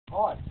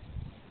hard.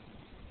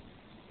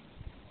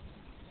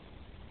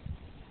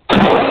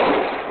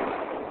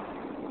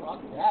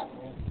 Fuck that,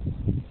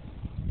 man.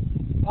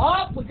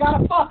 Oh, we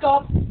got a fuck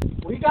up.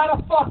 We got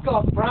a fuck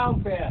up,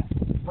 brown bear.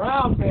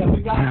 Brown bear,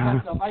 we got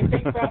a fuck up. I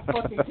think that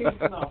fucking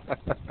kid's enough.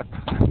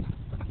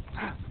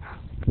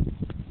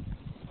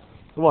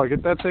 Come on,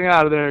 get that thing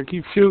out of there and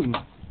keep shooting.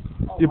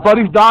 Oh, Your wow.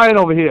 buddy's dying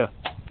over here.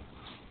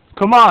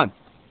 Come on.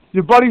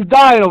 Your buddy's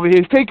dying over here.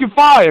 He's taking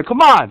fire.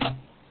 Come on.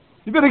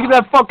 You better get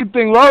that fucking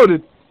thing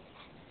loaded.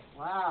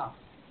 Wow.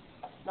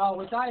 No,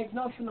 we're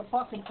diagnosing the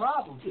fucking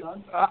problem,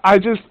 son. I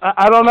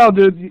don't know,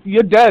 dude.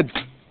 You're dead.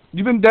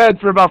 You've been dead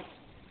for about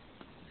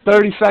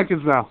 30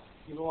 seconds now.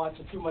 You've been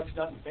watching too much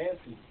Nothing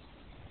Fancy.